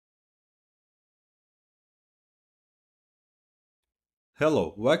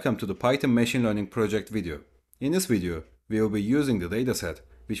Hello, welcome to the Python Machine Learning project video. In this video, we will be using the dataset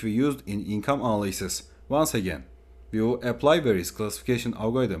which we used in income analysis. Once again, we will apply various classification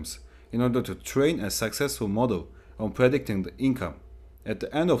algorithms in order to train a successful model on predicting the income. At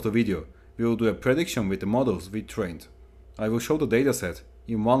the end of the video, we will do a prediction with the models we trained. I will show the dataset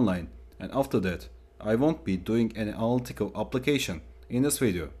in one line, and after that, I won't be doing any analytical application in this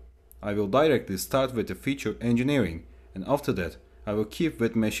video. I will directly start with the feature engineering, and after that, I will keep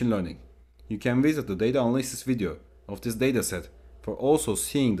with machine learning. You can visit the data analysis video of this dataset for also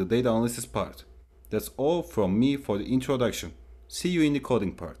seeing the data analysis part. That's all from me for the introduction. See you in the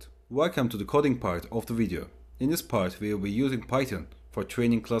coding part. Welcome to the coding part of the video. In this part, we will be using Python for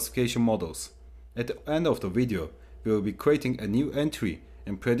training classification models. At the end of the video, we will be creating a new entry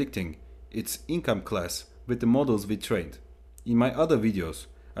and predicting its income class with the models we trained. In my other videos,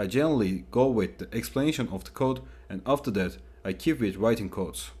 I generally go with the explanation of the code, and after that, I keep with writing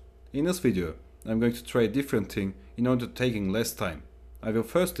codes. In this video, I'm going to try a different thing in order to taking less time. I will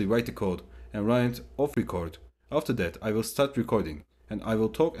firstly write the code and run it off record. After that, I will start recording and I will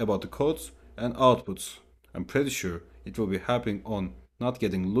talk about the codes and outputs. I'm pretty sure it will be happening on not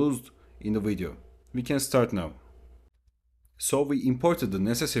getting lost in the video. We can start now. So we imported the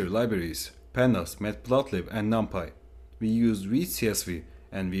necessary libraries, pandas, matplotlib and numpy. We used readcsv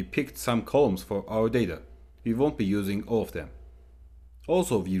and we picked some columns for our data. We won't be using all of them.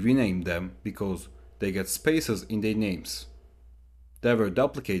 Also, we renamed them because they get spaces in their names. There were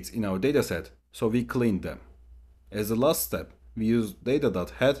duplicates in our dataset, so we cleaned them. As the last step, we used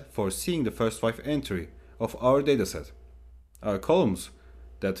data.head for seeing the first 5 entries of our dataset. Our columns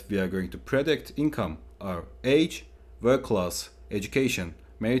that we are going to predict income are age, work class, education,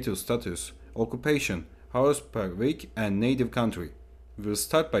 marital status, occupation, hours per week, and native country. We will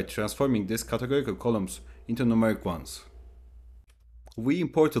start by transforming these categorical columns into numeric ones. We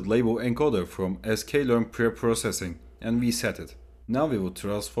imported label encoder from sklearn pre-processing and we set it. Now we will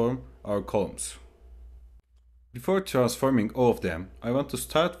transform our columns. Before transforming all of them, I want to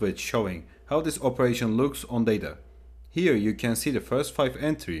start with showing how this operation looks on data. Here you can see the first 5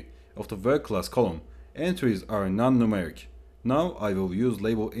 entries of the work class column. Entries are non-numeric. Now I will use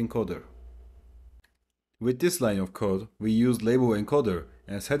label encoder. With this line of code, we use label encoder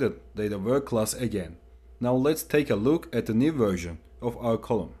and set the data work class again. Now let's take a look at the new version of our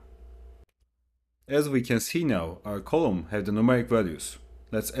column. As we can see now, our column have the numeric values.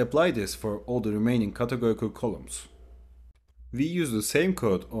 Let's apply this for all the remaining categorical columns. We use the same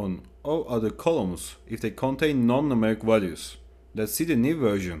code on all other columns if they contain non-numeric values. Let's see the new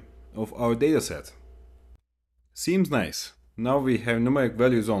version of our dataset. Seems nice. Now we have numeric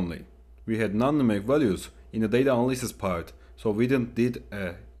values only. We had non-numeric values in the data analysis part, so we didn't did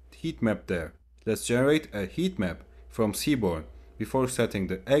a heat map there. Let's generate a heat map from Seaborn before setting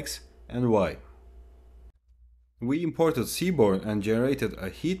the X and Y. We imported Seaborn and generated a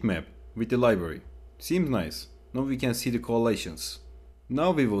heat map with the library. Seems nice. Now we can see the correlations.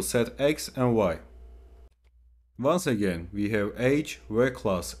 Now we will set X and Y. Once again, we have age, work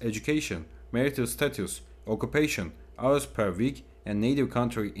class, education, marital status, occupation, hours per week, and native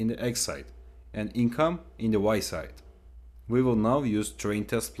country in the X side, and income in the Y side. We will now use train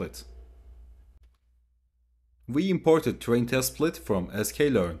test split. We imported train test split from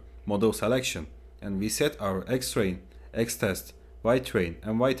sklearn model selection, and we set our xtrain, xtest, ytrain,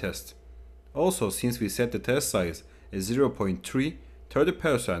 and ytest. Also, since we set the test size as 0.3,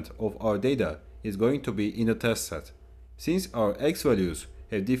 30% of our data is going to be in the test set. Since our x values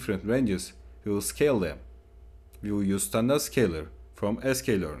have different ranges, we will scale them. We will use standard scaler from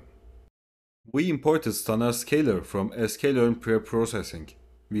sklearn. We imported standard scaler from sklearn pre-processing.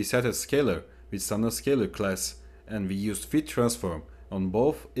 We set a scaler with standard scaler class and we used fit transform on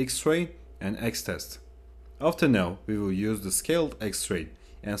both xtrain and xtest. After now, we will use the scaled xtrain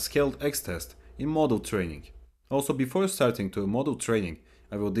and scaled xtest in model training. Also, before starting to model training,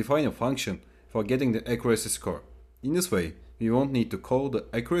 I will define a function for getting the accuracy score. In this way, we won't need to call the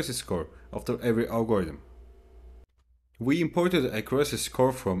accuracy score after every algorithm. We imported the accuracy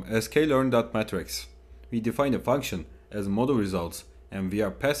score from sklearn.matrix. We define a function as model results and we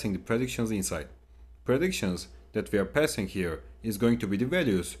are passing the predictions inside. Predictions that we are passing here is going to be the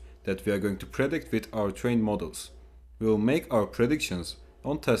values that we are going to predict with our trained models. We will make our predictions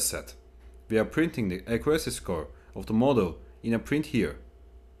on test set. We are printing the accuracy score of the model in a print here.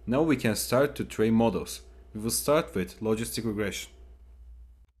 Now we can start to train models. We will start with logistic regression.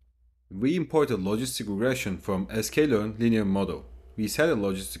 We imported logistic regression from sklearn linear model. We set a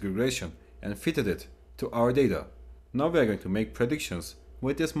logistic regression and fitted it to our data. Now we are going to make predictions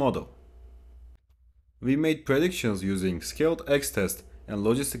with this model. We made predictions using scaled xtest and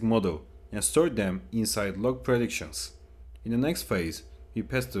logistic model and stored them inside log predictions. In the next phase, we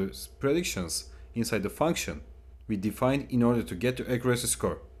pass the predictions inside the function we defined in order to get the accuracy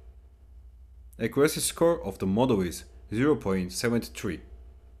score. Accuracy score of the model is 0.73.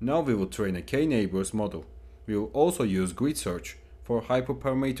 Now we will train a k-neighbors model. We will also use grid search for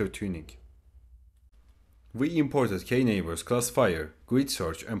hyperparameter tuning. We imported k-neighbors classifier, grid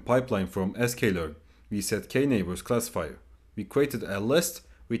search and pipeline from sklearn. We set k-neighbors classifier. We created a list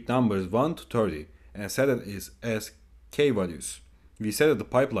with numbers 1 to 30 and set it as k values. We set the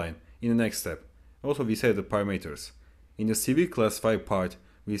pipeline in the next step. Also we set the parameters. In the CV classify part,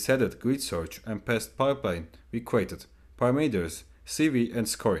 we set grid search and passed pipeline we created, parameters, CV and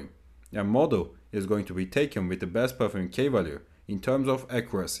scoring. A model is going to be taken with the best performing k value in terms of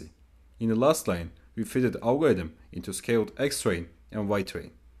accuracy. In the last line, we fitted the algorithm into scaled X-train and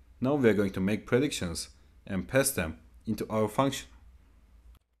Y-train. Now we are going to make predictions and pass them into our function.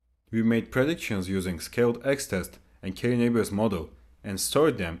 We made predictions using scaled X-test and k-neighbors model and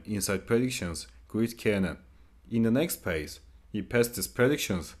stored them inside predictions grid knn. In the next phase, we passed these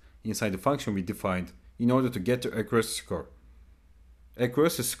predictions inside the function we defined in order to get the accuracy score.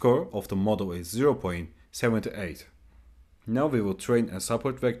 Accuracy score of the model is 0.78. Now we will train a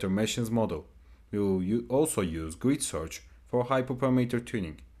support vector machines model. We will also use grid search for hyperparameter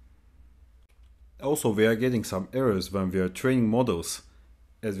tuning. Also, we are getting some errors when we are training models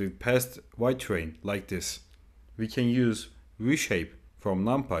as we passed Y-train like this. We can use reshape from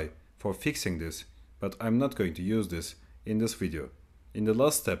NumPy for fixing this, but I'm not going to use this in this video. In the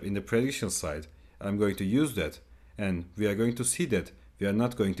last step in the prediction side, I'm going to use that, and we are going to see that we are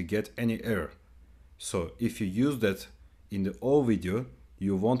not going to get any error. So if you use that in the whole video,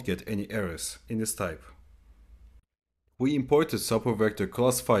 you won't get any errors in this type. We imported support vector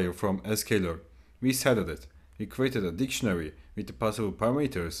classifier from sklearn. We set it. We created a dictionary with the possible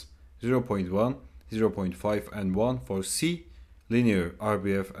parameters 0.1, 0.5 and 1 for C, linear,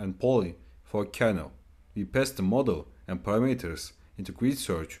 RBF and poly for kernel. We passed the model and parameters into grid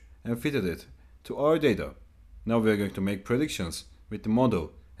search and fitted it to our data. Now we are going to make predictions with the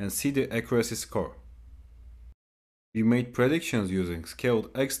model and see the accuracy score. We made predictions using scaled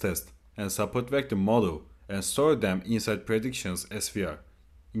X-test and support vector model and stored them inside predictions SVR.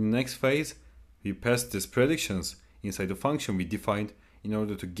 In the next phase, we passed these predictions inside the function we defined in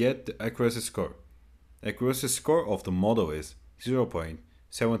order to get the accuracy score. Accuracy score of the model is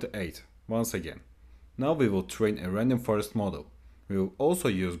 0.78 once again. Now we will train a random forest model. We will also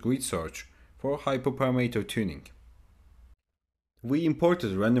use grid search for hyperparameter tuning. We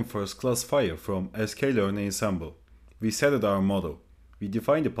imported random forest classifier from sklearn ensemble. We set our model. We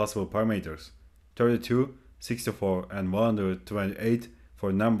defined the possible parameters 32, 64 and 128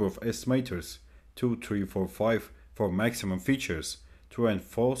 for number of estimators, 2, 3, 4, 5 for maximum features, true and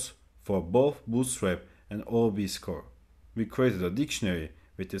false for both bootstrap and OLB score. We created a dictionary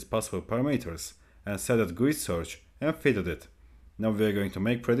with these possible parameters and set grid search and fitted it. Now we are going to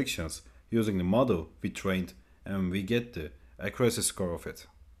make predictions using the model we trained and we get the accuracy score of it.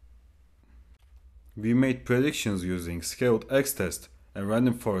 We made predictions using scaled X-test and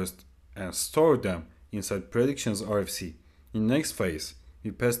random forest and stored them inside predictions RFC. In the next phase,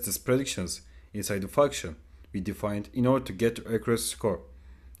 we passed these predictions inside the function we defined in order to get the accuracy score.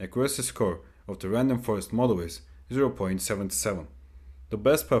 Accuracy score of the random forest model is 0.77. The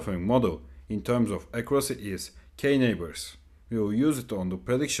best performing model in terms of accuracy is k-neighbors. We will use it on the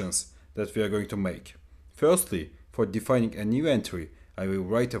predictions that we are going to make. Firstly, for defining a new entry, I will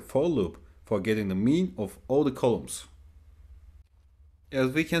write a for loop for getting the mean of all the columns.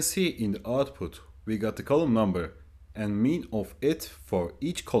 As we can see in the output, we got the column number and mean of it for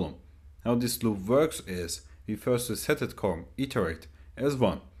each column. How this loop works is, we first set it column iterate as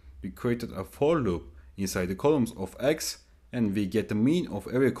 1. We created a for loop inside the columns of x and we get the mean of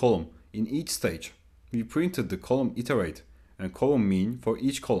every column in each stage. We printed the column iterate and column mean for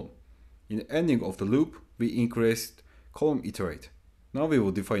each column. In the ending of the loop, we increased column iterate. Now we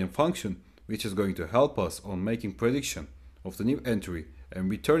will define a function which is going to help us on making prediction of the new entry and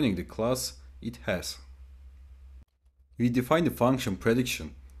returning the class it has. We define the function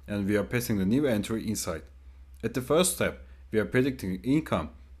prediction and we are passing the new entry inside. At the first step, we are predicting the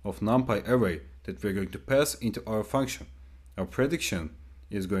income of NumPy array that we are going to pass into our function. Our prediction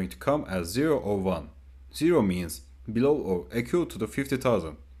is going to come as 0 or 1. 0 means below or equal to the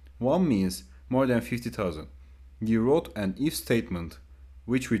 50,000. 1 means more than 50,000. We wrote an if statement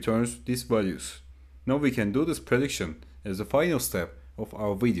which returns these values. Now we can do this prediction as the final step of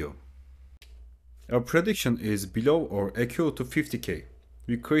our video. Our prediction is below or equal to 50k.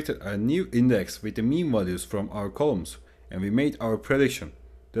 We created a new index with the mean values from our columns and we made our prediction.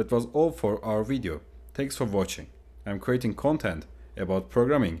 That was all for our video. Thanks for watching. I'm creating content about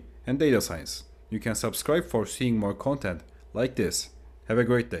programming and data science. You can subscribe for seeing more content like this. Have a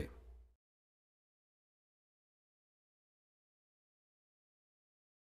great day.